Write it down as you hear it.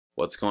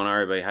What's going on,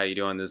 everybody? How you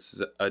doing? This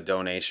is a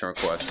donation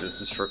request.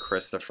 This is for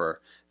Christopher.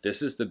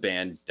 This is the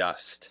band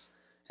Dust,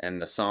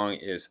 and the song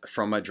is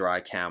From a Dry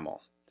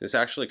Camel. This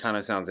actually kind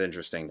of sounds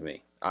interesting to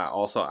me. I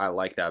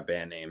like that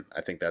band name. I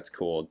think that's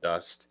cool,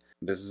 Dust.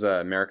 This is an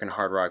American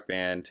hard rock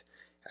band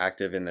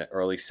active in the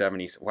early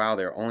 70s. Wow,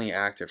 they're only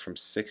active from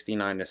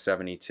 69 to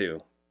 72.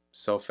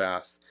 So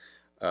fast.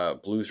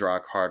 Blues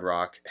rock, hard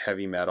rock,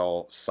 heavy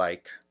metal,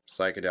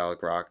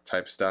 psychedelic rock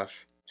type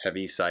stuff.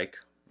 Heavy psych,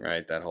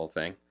 right? That whole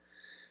thing.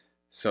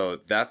 So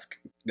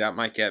that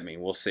might get me.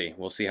 We'll see.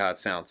 We'll see how it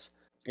sounds.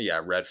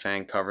 Yeah, Red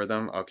Fang cover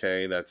them.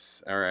 Okay,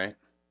 that's all right.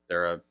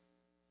 They're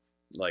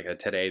like a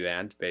today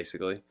band,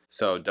 basically.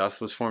 So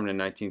Dust was formed in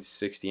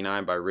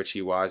 1969 by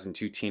Richie Wise and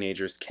two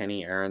teenagers,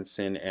 Kenny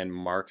Aronson and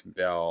Mark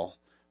Bell,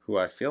 who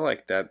I feel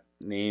like that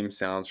name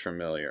sounds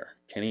familiar.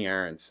 Kenny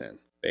Aronson,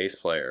 bass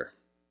player,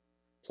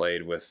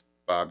 played with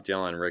Bob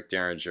Dylan, Rick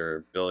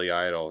Derringer, Billy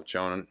Idol,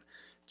 Joan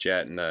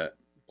Jett, and the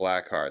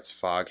Blackhearts,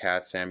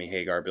 Foghat, Sammy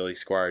Hagar, Billy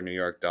Squier, New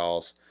York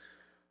Dolls,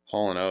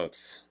 Hall &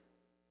 Oates.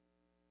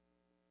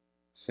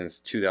 Since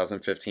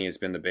 2015, he's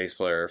been the bass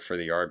player for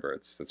the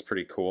Yardbirds. That's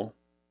pretty cool.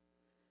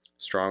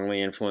 Strongly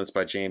influenced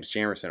by James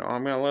Jamerson. Oh,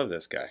 I'm going to love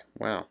this guy.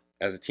 Wow.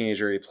 As a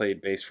teenager, he played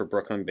bass for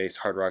Brooklyn-based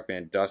hard rock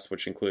band Dust,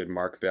 which included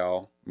Mark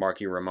Bell,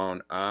 Marky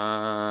Ramone.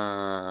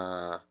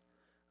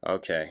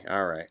 Okay,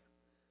 all right.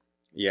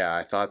 Yeah,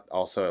 I thought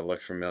also it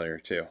looked familiar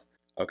too.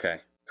 Okay,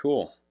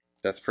 cool.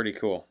 That's pretty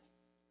cool.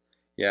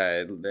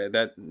 Yeah,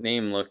 that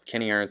name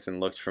Kenny Aronson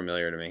looked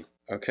familiar to me.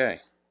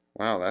 Okay,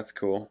 wow, that's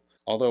cool.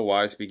 Although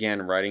Wise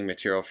began writing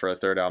material for a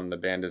third album, the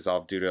band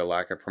dissolved due to a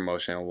lack of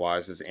promotion and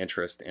Wise's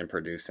interest in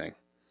producing.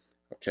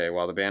 Okay,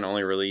 while the band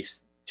only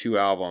released 2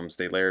 albums,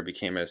 they later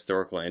became a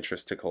historical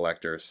interest to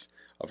collectors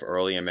of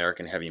early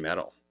American heavy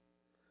metal.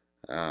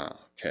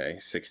 Okay,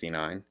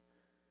 69.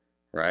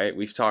 Right?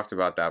 We've talked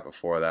about that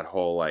before, that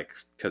whole, like,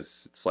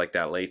 because it's like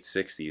that late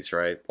 60s,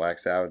 right? Black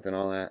Sabbath and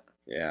all that.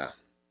 Yeah.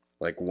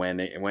 Like, when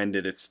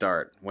did it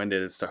start? When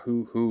did it start?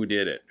 Who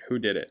did it? Who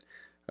did it?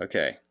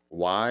 Okay.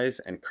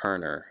 Wise and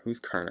Kerner. Who's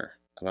Kerner?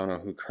 I don't know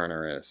who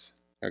Kerner is.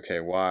 Okay,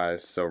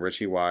 Wise. So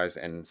Richie Wise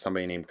and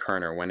somebody named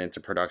Kerner went into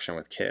production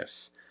with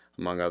Kiss,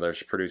 among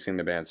others, producing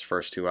the band's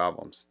first 2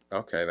 albums.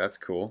 Okay, that's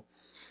cool.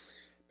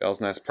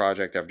 Bell's next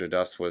project after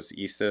Dust was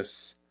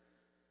Eastus.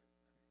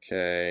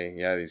 Okay,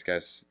 yeah, these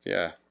guys,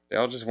 yeah, they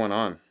all just went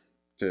on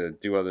to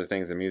do other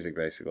things in music,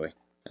 basically.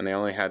 And they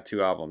only had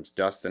 2 albums,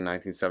 Dust in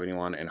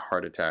 1971 and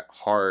Hard Attack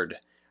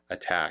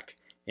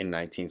in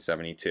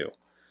 1972.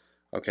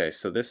 Okay,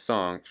 so this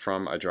song,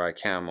 From a Dry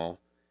Camel,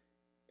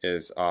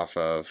 is off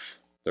of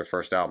their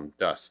first album,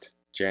 Dust,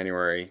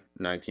 January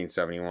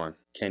 1971.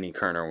 Kenny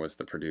Kerner was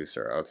the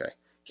producer. Okay,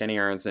 Kenny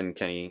Aronson and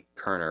Kenny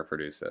Kerner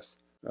produced this.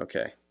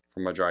 Okay,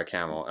 From a Dry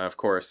Camel. And of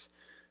course,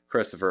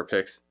 Christopher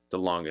picks the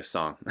longest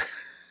song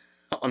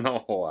on the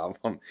whole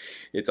album.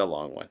 It's a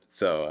long one,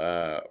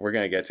 so we're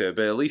gonna get to it,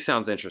 but at least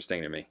sounds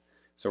interesting to me,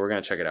 so we're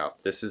gonna check it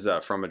out. This is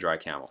From a Dry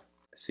Camel.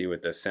 See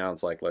what this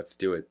sounds like. Let's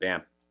do it.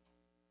 Bam.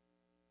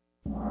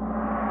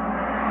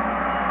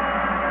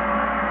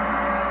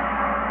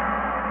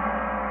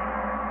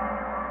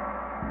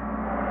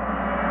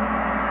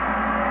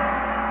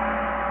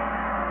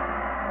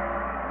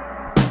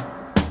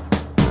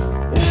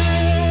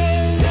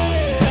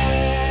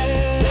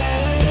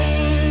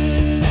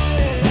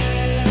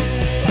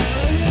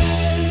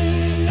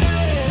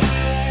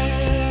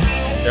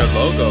 Their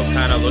logo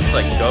kind of looks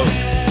like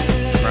Ghost,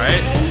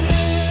 right?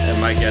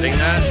 Am I getting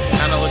that?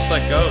 Kind of looks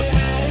like Ghost.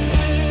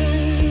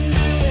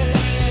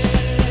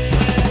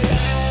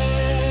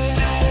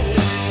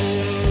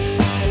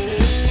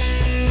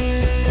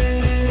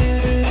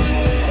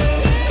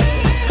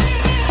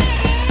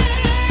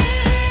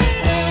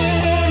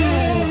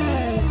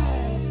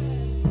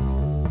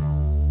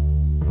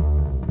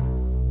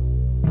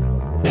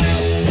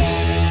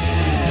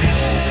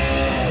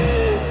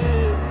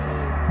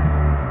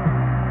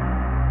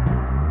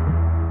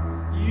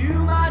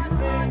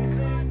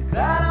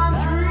 That I'm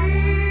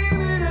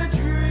dreaming a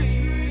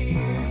dream.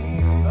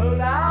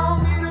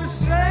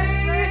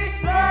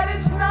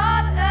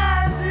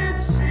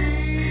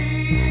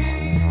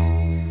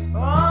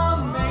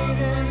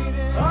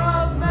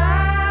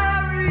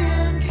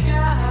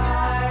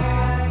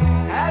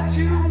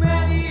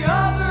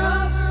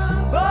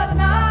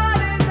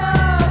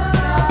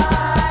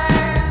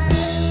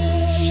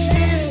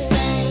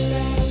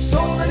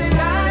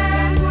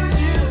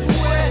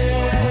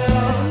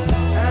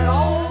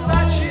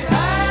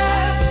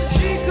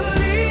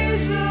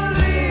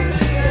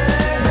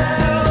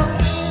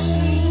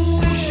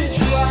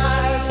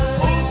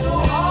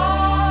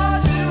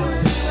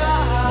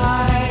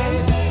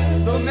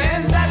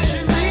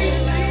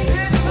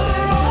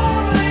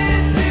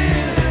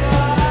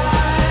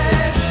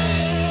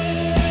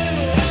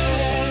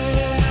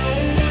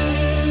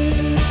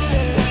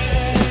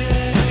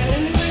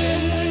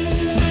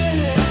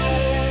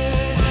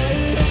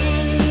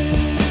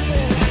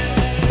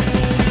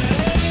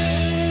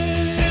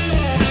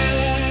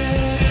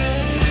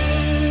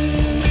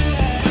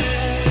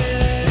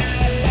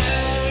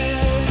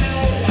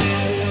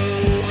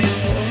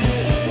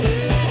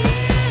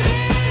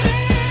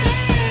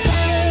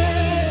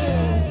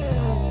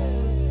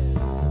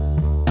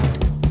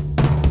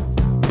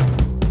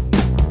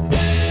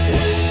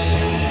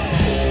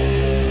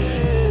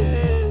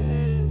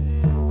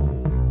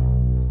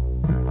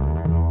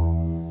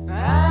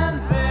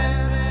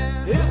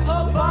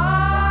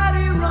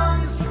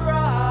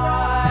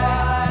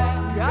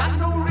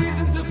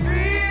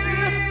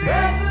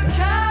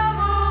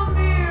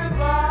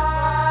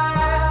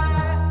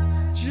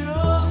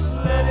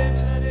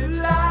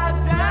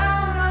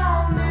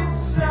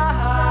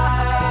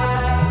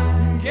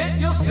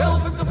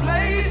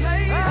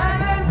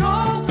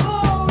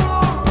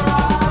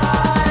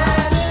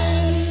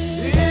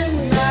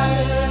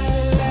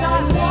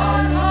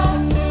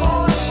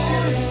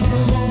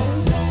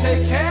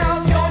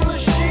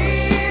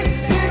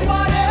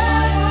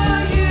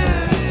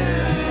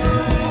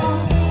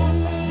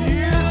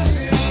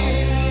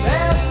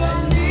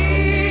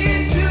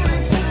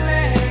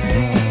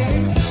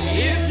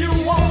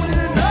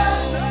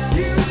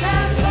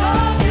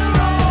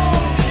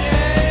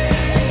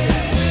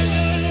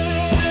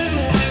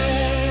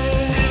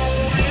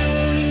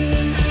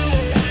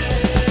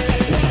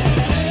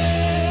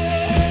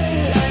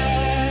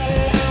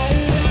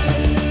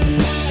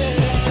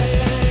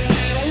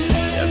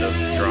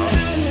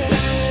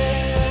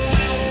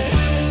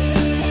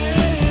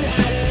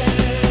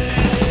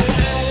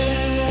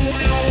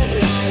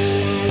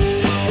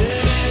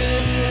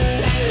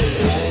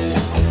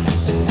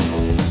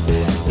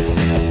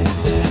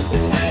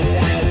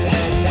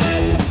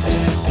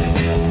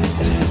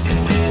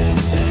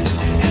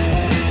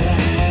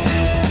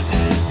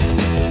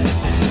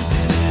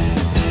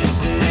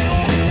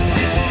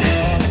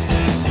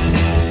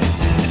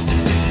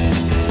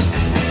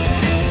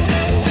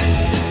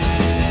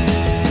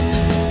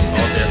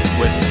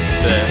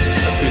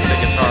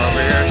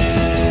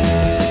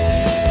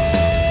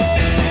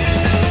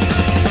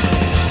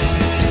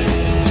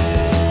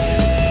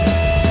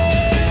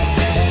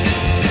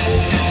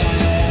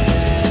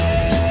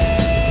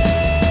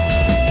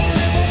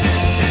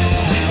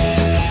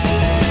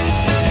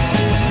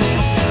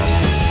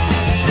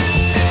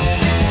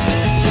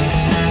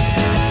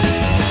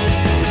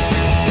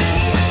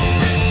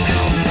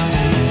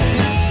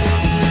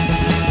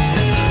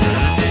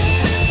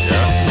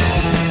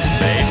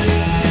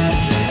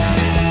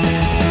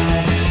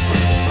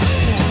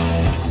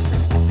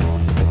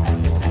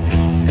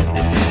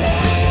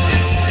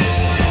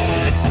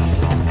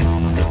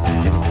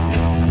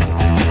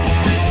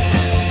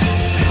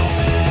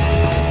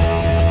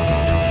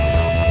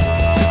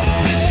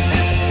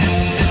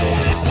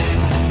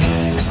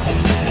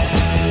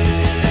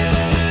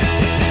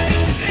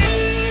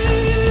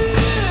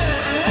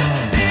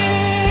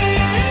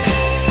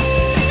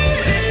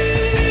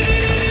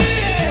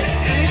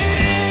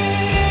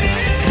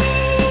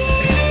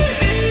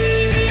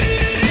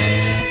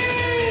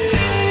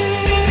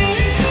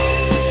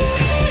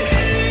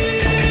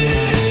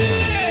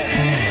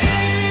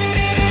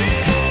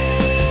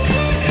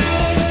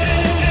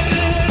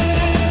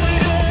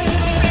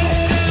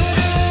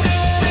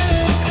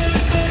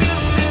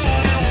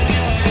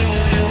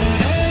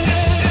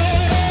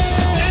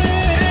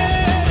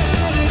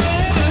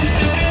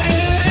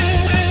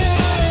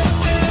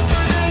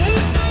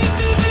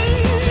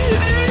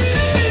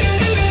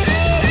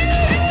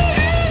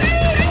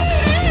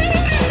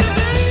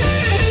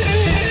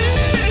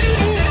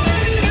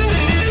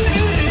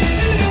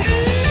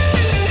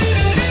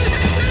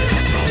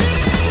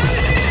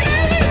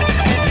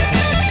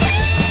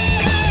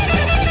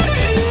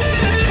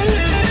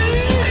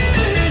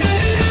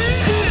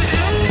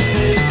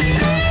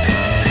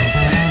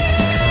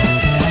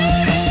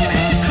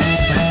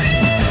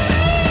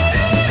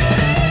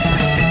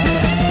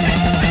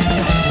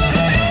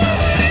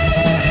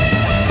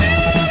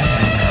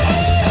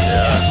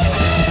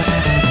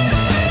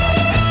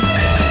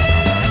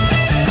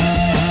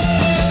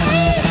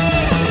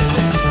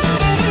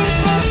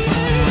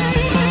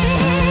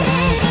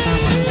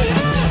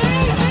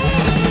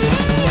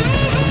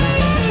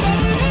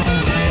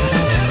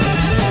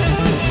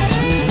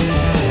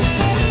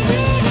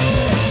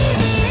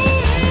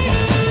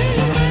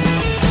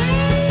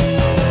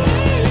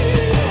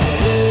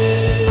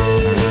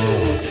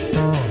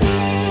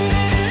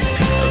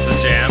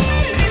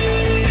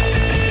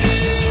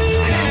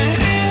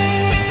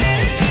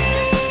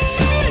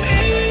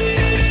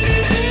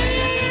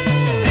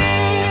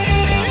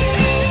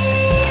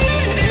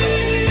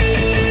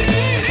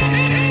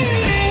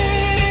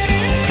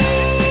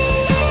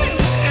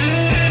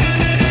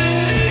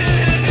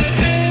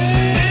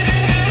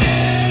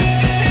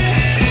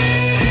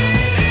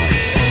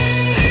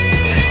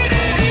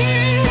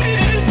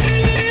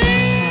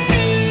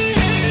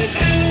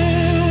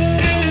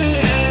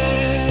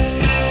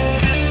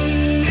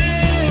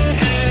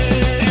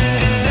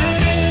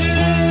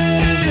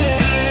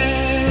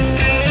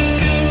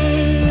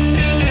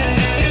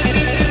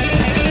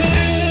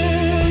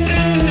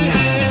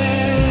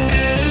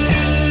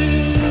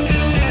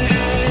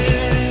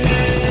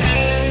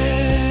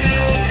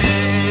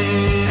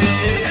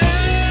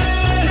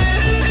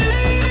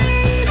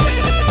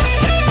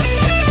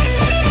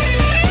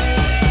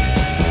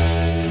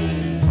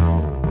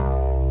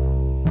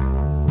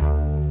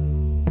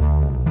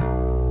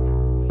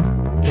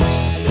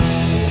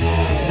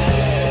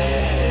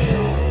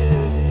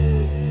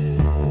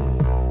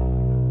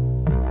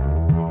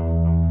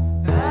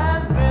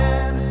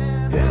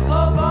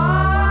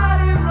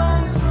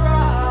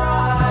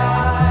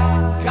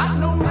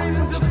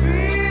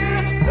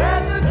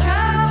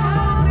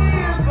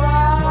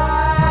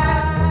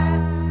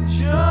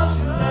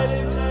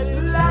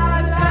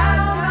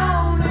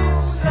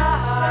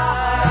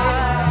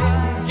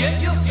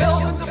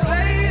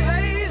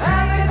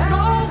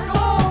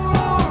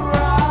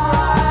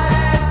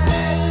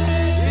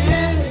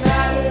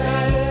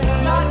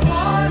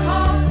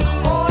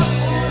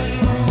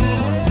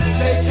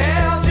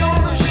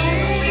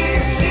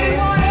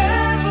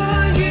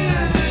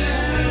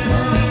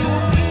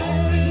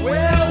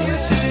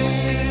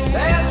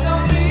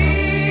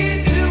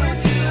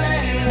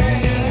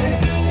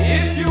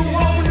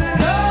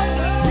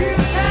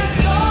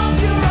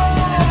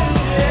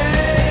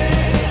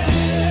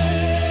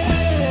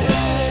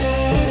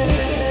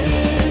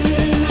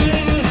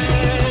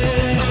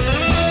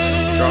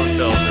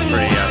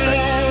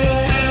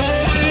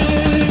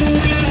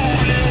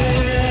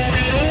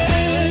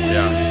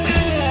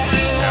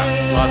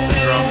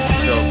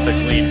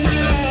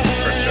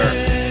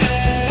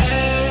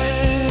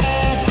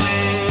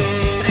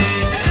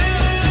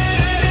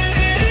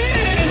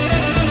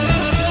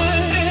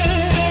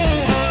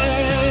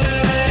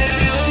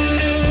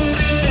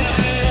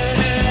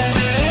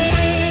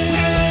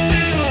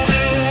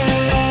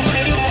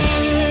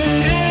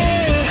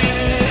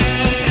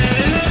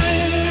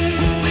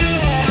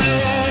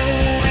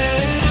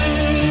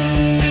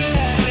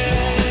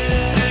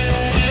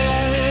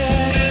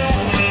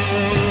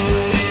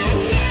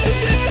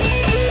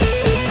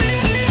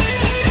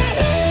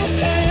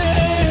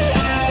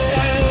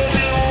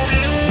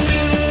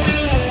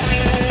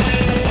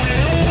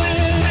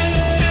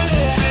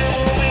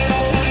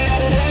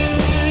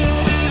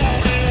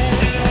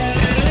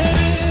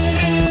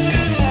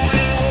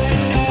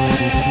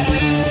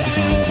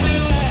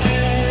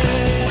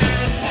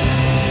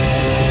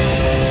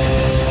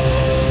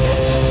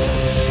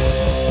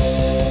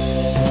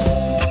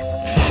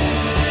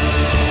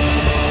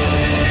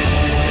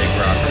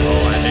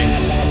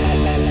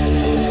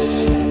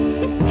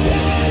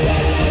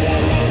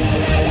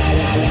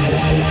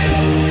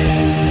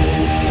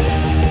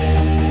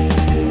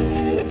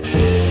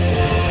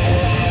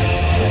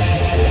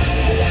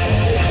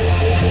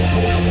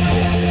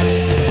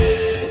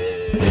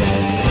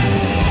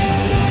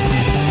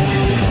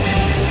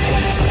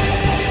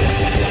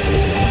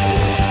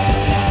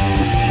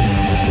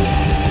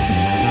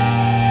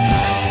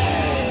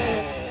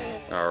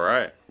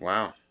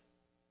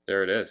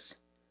 There it is.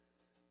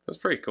 That's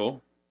pretty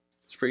cool.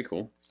 It's pretty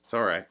cool. It's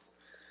all right.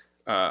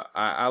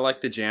 I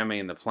like the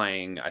jamming and the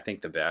playing, I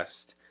think, the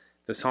best.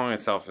 The song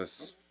itself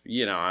is,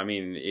 you know, I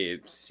mean,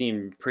 it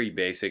seemed pretty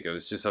basic. It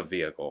was just a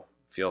vehicle,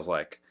 feels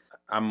like.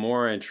 I'm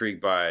more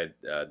intrigued by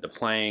the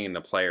playing and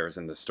the players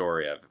and the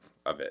story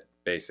of it,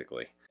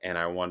 basically. And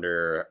I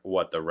wonder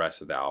what the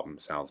rest of the album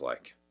sounds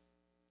like.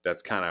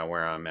 That's kind of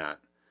where I'm at.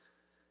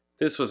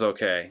 This was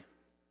okay.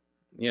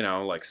 You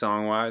know, like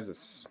song-wise,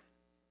 it's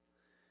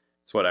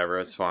whatever.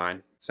 It's fine.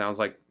 It sounds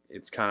like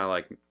it's kind of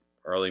like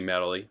early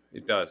metal-y.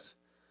 It does,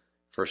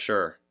 for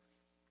sure.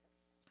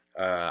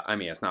 I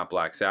mean, it's not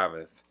Black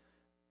Sabbath,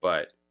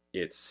 but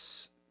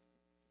it's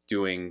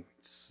doing,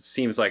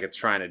 seems like it's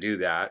trying to do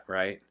that,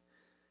 right?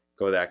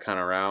 Go that kind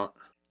of route.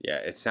 Yeah,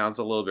 it sounds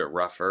a little bit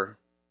rougher,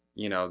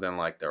 you know, than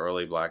like the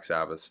early Black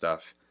Sabbath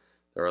stuff.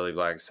 The early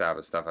Black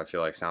Sabbath stuff I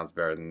feel like sounds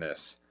better than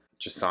this,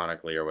 just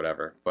sonically or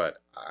whatever. But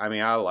I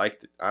mean, I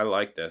like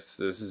this.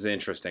 This is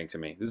interesting to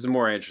me. This is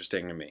more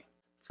interesting to me,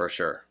 for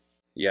sure.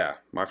 Yeah,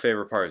 my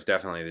favorite part is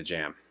definitely the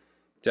jam.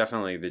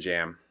 Definitely the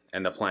jam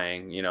and the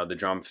playing, you know, the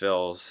drum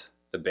fills,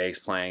 the bass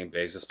playing.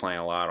 Bass is playing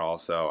a lot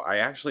also. I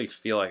actually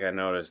feel like I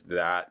noticed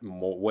that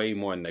way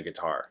more than the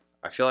guitar.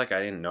 I feel like I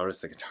didn't notice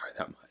the guitar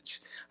that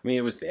much. I mean,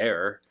 it was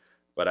there,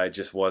 but I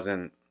just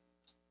wasn't,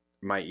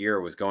 my ear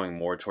was going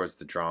more towards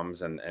the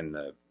drums and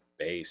the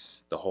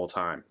bass the whole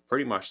time.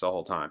 Pretty much the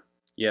whole time.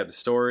 Yeah, the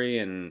story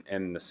and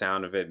the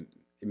sound of it,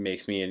 it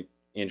makes me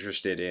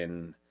interested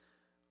in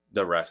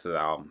the rest of the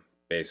album,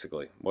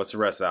 basically. What's the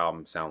rest of the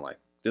album sound like?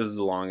 This is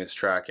the longest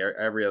track.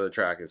 Every other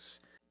track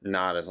is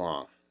not as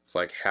long. It's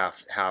like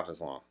half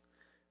as long.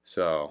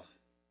 So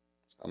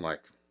I'm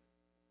like,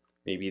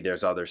 maybe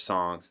there's other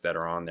songs that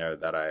are on there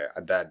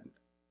that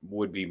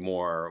would be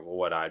more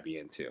what I'd be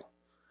into,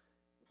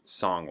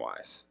 song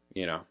wise.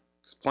 You know,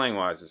 'cause playing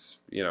wise is,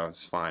 you know,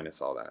 it's fine.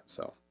 It's all that.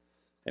 So,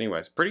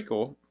 anyways, pretty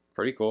cool.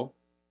 Pretty cool.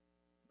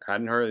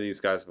 Hadn't heard of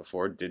these guys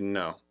before. Didn't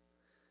know.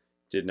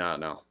 Did not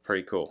know.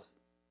 Pretty cool.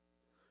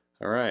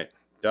 All right.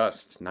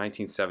 Dust,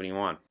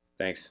 1971.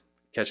 Thanks.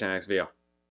 Catch you in the next video.